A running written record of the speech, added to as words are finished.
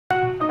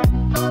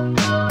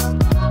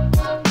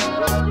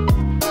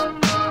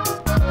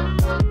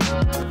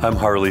I'm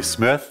Harley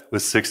Smith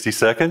with 60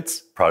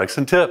 Seconds, Products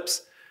and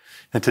Tips.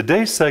 And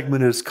today's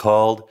segment is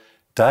called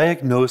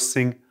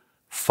Diagnosing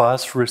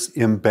Phosphorus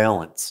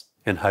Imbalance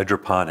in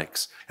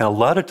Hydroponics. And a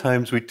lot of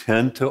times we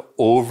tend to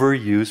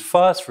overuse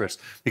phosphorus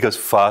because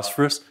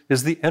phosphorus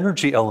is the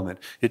energy element.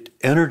 It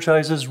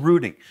energizes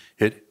rooting.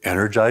 It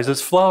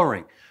energizes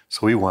flowering.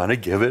 So we want to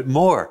give it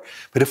more.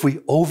 But if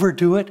we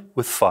overdo it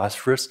with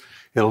phosphorus,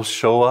 it'll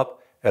show up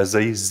as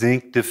a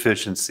zinc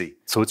deficiency.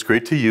 So it's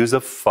great to use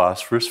a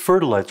phosphorus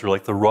fertilizer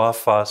like the raw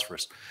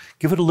phosphorus.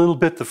 Give it a little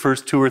bit the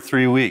first 2 or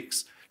 3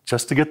 weeks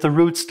just to get the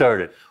roots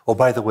started. Oh,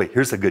 by the way,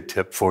 here's a good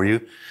tip for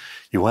you.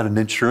 You want an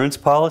insurance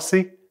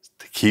policy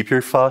to keep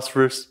your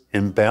phosphorus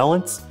in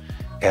balance?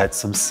 Add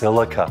some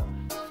silica.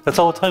 That's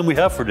all the time we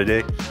have for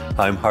today.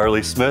 I'm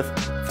Harley Smith.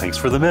 Thanks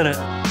for the minute.